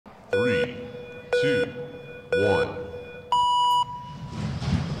2, 1.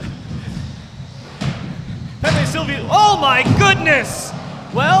 Pepe, Silvia, oh my goodness!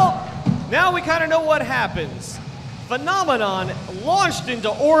 Well, now we kind of know what happens. Phenomenon launched into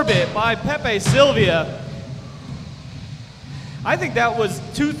orbit by Pepe Silvia. I think that was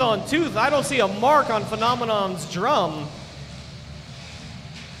tooth on tooth. I don't see a mark on Phenomenon's drum.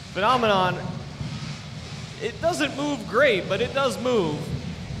 Phenomenon, it doesn't move great, but it does move.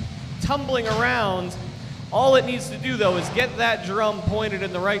 Tumbling around. All it needs to do, though, is get that drum pointed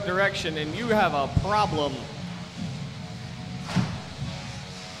in the right direction, and you have a problem.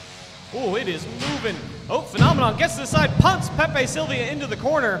 Oh, it is moving. Oh, Phenomenon gets to the side, punts Pepe Silvia into the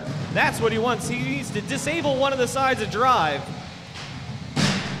corner. That's what he wants. He needs to disable one of the sides of drive. I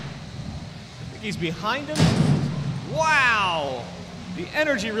think he's behind him. Wow! The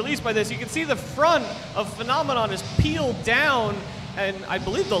energy released by this. You can see the front of Phenomenon is peeled down, and I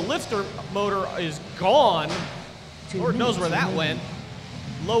believe the lifter motor is gone. Lord knows where that went.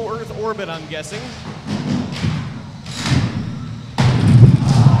 Low Earth orbit, I'm guessing.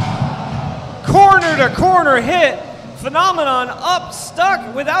 Corner to corner hit. Phenomenon up,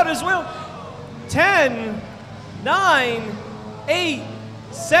 stuck without his wheel. 10, 9, 8,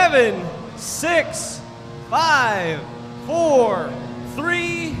 7, 6, 5, 4,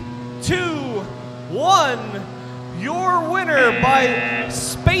 3, 2, 1. Your winner by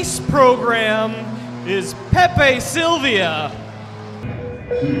space program is Pepe Silvia.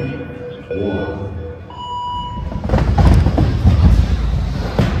 2, 1.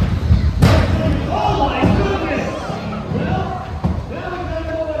 Oh my goodness!